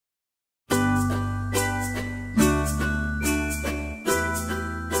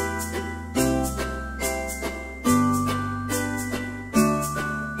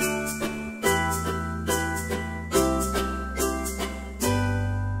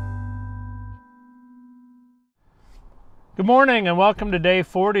Good morning and welcome to day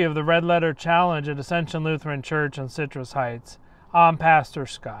 40 of the Red Letter Challenge at Ascension Lutheran Church in Citrus Heights. I'm Pastor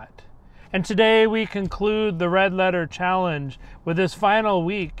Scott. And today we conclude the Red Letter Challenge with this final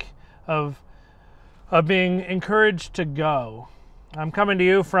week of being encouraged to go. I'm coming to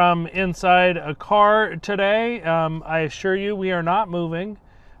you from inside a car today. I assure you we are not moving,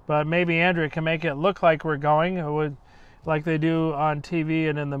 but maybe Andrea can make it look like we're going, like they do on TV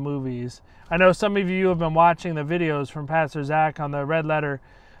and in the movies. I know some of you have been watching the videos from Pastor Zach on the Red Letter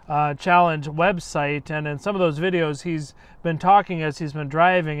Challenge website, and in some of those videos he's been talking as he's been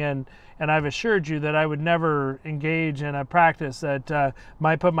driving, and I've assured you that I would never engage in a practice that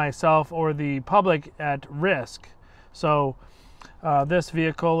might put myself or the public at risk. So this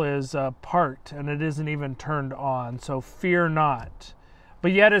vehicle is parked and it isn't even turned on, so fear not.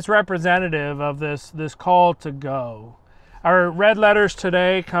 But yet it's representative of this call to go. Our red letters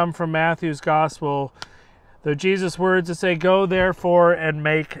today come from Matthew's Gospel, the Jesus words that say, "Go therefore and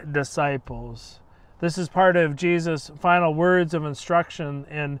make disciples." This is part of Jesus' final words of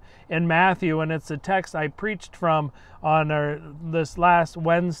instruction in Matthew, and it's the text I preached from on this last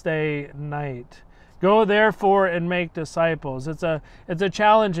Wednesday night. Go therefore and make disciples. It's a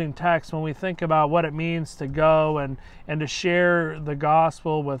challenging text when we think about what it means to go and to share the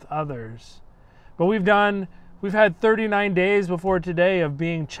gospel with others. But we've had 39 days before today of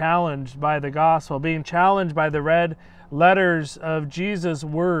being challenged by the gospel, being challenged by the red letters of Jesus'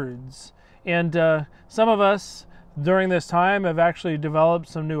 words. And some of us during this time have actually developed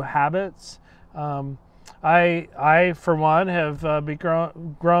some new habits. I for one, have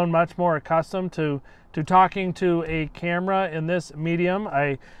grown much more accustomed to talking to a camera in this medium.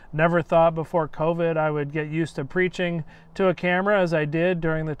 I never thought before COVID I would get used to preaching to a camera as I did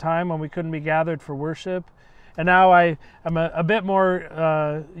during the time when we couldn't be gathered for worship. And now I am a bit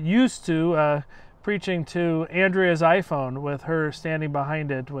more used to preaching to Andrea's iPhone with her standing behind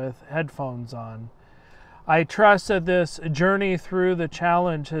it with headphones on. I trust that this journey through the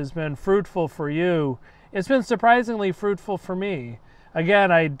challenge has been fruitful for you. It's been surprisingly fruitful for me. Again,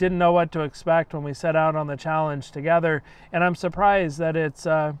 I didn't know what to expect when we set out on the challenge together, and I'm surprised that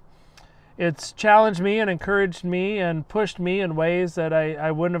it's challenged me and encouraged me and pushed me in ways that I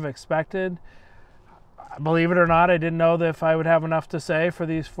wouldn't have expected. Believe it or not, I didn't know that if I would have enough to say for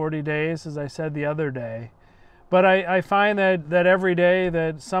these 40 days, as I said the other day. But I find that every day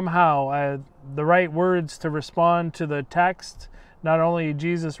that somehow the right words to respond to the text, not only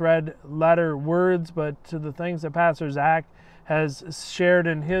Jesus' red letter words, but to the things that Pastor Zach has shared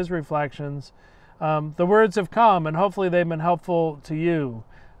in his reflections, the words have come, and hopefully they've been helpful to you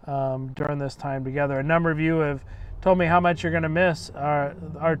during this time together. A number of you have told me how much you're going to miss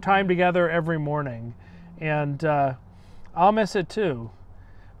our time together every morning. And I'll miss it too.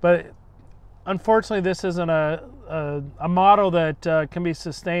 But unfortunately, this isn't a model that can be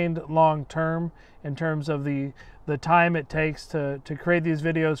sustained long term in terms of the time it takes to create these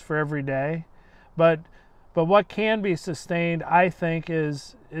videos for every day. But what can be sustained, I think,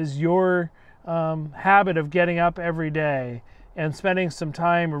 is your habit of getting up every day and spending some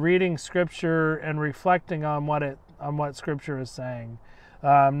time reading Scripture and reflecting on what Scripture is saying.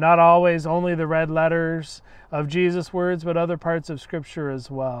 Not always only the red letters of Jesus' words, but other parts of Scripture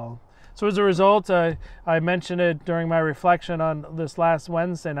as well. So as a result, I mentioned it during my reflection on this last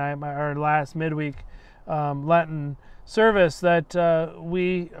Wednesday night, our last midweek Lenten service, that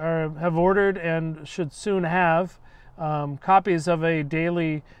we have ordered and should soon have copies of a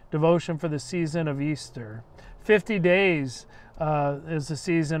daily devotion for the season of Easter. 50 days is the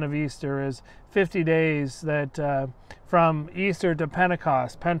season of Easter, is 50 days that from Easter to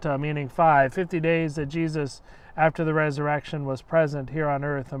Pentecost, Penta meaning 50 days that Jesus, after the resurrection, was present here on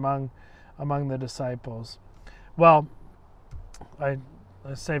earth among the disciples. Well, I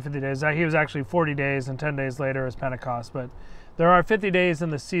say 50 days. He was actually 40 days, and 10 days later is Pentecost. But there are 50 days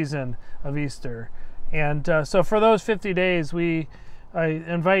in the season of Easter. And so for those 50 days, I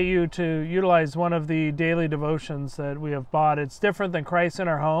invite you to utilize one of the daily devotions that we have bought. It's different than Christ in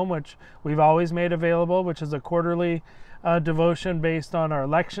Our Home, which we've always made available, which is a quarterly devotion based on our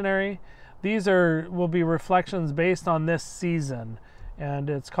lectionary. These will be reflections based on this season, and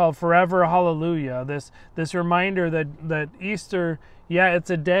it's called Forever Hallelujah. This reminder that Easter, yeah, it's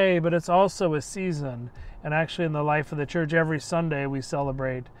a day, but it's also a season. And actually in the life of the church, every Sunday we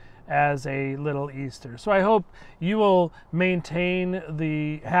celebrate as a little Easter. So I hope you will maintain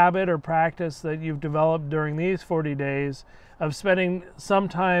the habit or practice that you've developed during these 40 days of spending some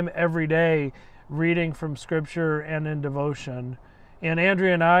time every day reading from Scripture and in devotion. And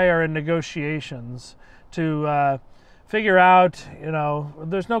Andrea and I are in negotiations to figure out,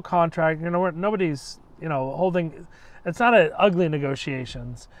 there's no contract, nobody's, holding it's not ugly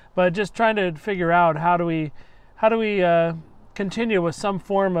negotiations, but just trying to figure out how do we continue with some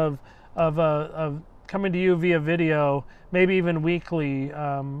form of coming to you via video, maybe even weekly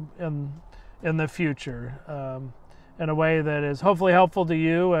in the future, in a way that is hopefully helpful to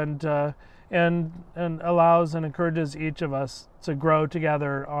you and allows and encourages each of us to grow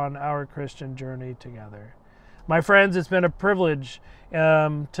together on our Christian journey together. My friends, it's been a privilege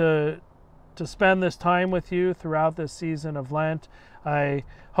to spend this time with you throughout this season of Lent. I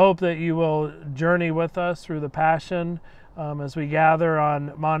hope that you will journey with us through the Passion as we gather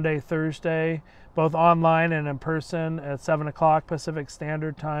on Maundy, Thursday, both online and in person at 7 o'clock Pacific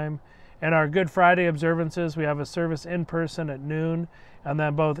Standard Time. And our Good Friday observances, we have a service in person at noon, and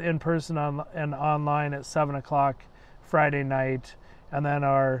then both in person and online at 7 o'clock Friday night. And then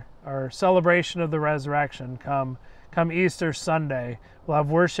our celebration of the resurrection come Easter Sunday. We'll have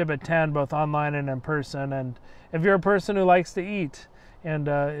worship at 10, both online and in person. And if you're a person who likes to eat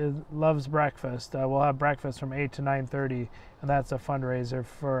and loves breakfast, we'll have breakfast from 8 to 9:30, and that's a fundraiser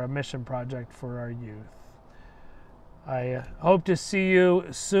for a mission project for our youth. I hope to see you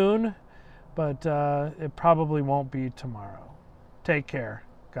soon, but it probably won't be tomorrow. Take care.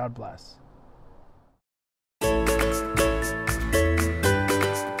 God bless.